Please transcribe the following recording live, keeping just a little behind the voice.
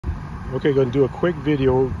Okay, gonna do a quick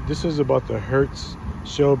video. This is about the Hertz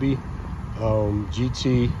Shelby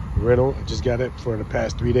GT rental. I just got it for the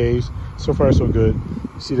past 3 days. So far so good.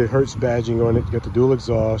 You see the Hertz badging on it. You got the dual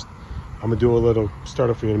exhaust. I'm gonna do a little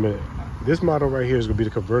startup for you in a minute. This model right here is gonna be the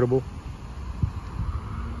convertible.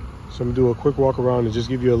 So I'm gonna do a quick walk around and just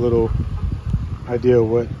give you a little idea of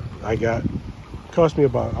what I got. It cost me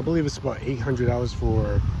about, I believe it's about $800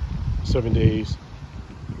 for 7 days.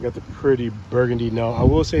 I got the pretty burgundy. Now I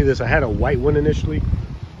will say this, I had a white one initially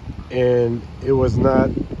and it was not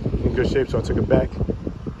in good shape, so I took it back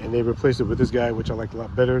and they replaced it with this guy, which I like a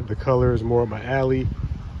lot better. The color is more up my alley.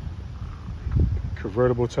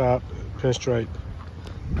 Convertible top, pinstripe.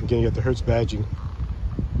 Again, you got the Hertz badging.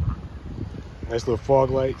 Nice little fog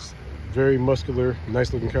lights, very muscular,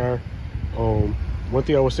 nice looking car. One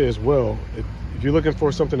thing I would say as well, if you're looking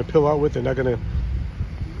for something to pill out with, you're not gonna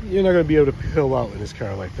be able to pill out in this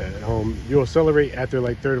car like that. You'll accelerate after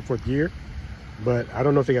like third or fourth gear, but I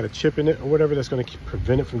don't know if they got a chip in it or whatever that's going to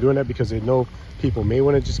prevent it from doing that, because they know people may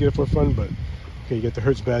want to just get it for fun. But okay, you get the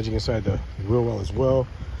Hertz badging inside the wheel well as well.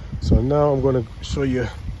 So now I'm going to show you.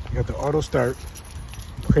 I got the auto start.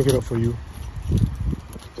 Crank it up for you.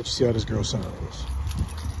 Let you see how this girl sounds.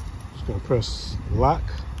 Just going to press lock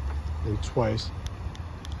and twice.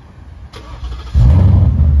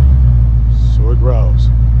 So it growls.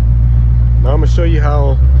 Now I'm gonna show you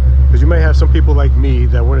how, because you might have some people like me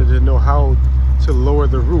that wanted to know how to lower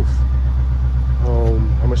the roof.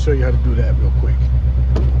 I'm gonna show you how to do that real quick.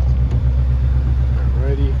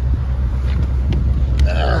 Alrighty.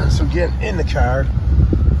 So getting in the car,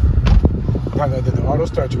 like I did the auto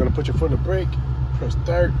start, you're gonna put your foot in the brake, press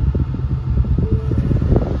start,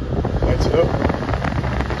 lights it up,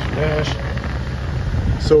 dash.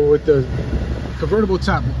 So with the convertible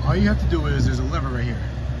top, all you have to do is, there's a lever right here.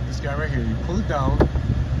 This guy right here, you pull it down,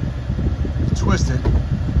 you twist it,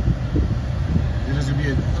 and there's gonna be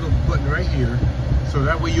a little button right here, so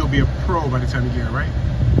that way you'll be a pro by the time you get it, right?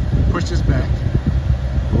 Push this back,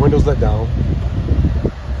 the windows let down,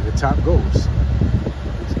 and the top goes.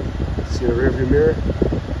 See the rear view mirror?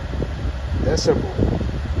 That's simple.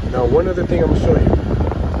 Now one other thing I'm gonna show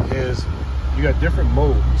you is you got different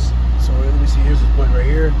modes. So let me see, here's this button right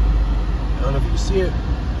here. I don't know if you can see it.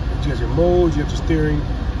 You have your modes, you have your steering,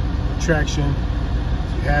 traction,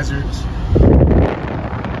 your hazards. So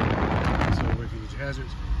where you get your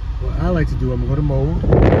hazards. What I like to do, I'm gonna go to mode,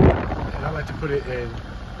 and I like to put it in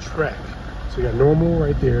track. So you got normal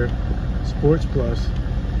right there, sports plus,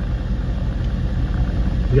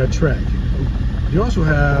 you got track. You also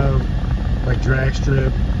have like drag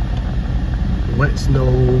strip, wet snow,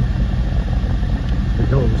 and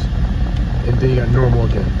those. And then you got normal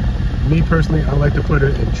again. Me personally, I like to put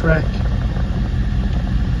it in track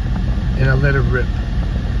and I let it rip.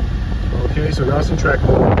 Okay, so now it's in track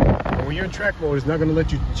mode. And when you're in track mode, it's not gonna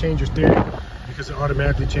let you change your steering because it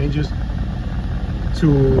automatically changes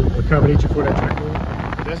to accommodate you for that track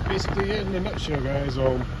mode. But that's basically it in a nutshell, guys.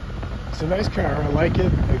 It's a nice car, I like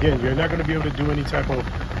it. Again, you're not gonna be able to do any type of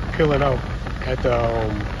pilling out at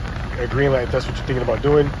the green light if that's what you're thinking about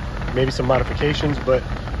doing. Maybe some modifications, but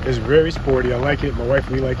it's very sporty. I like it. My wife,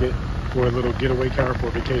 we like it for a little getaway car for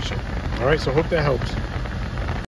a vacation. All right, so hope that helps.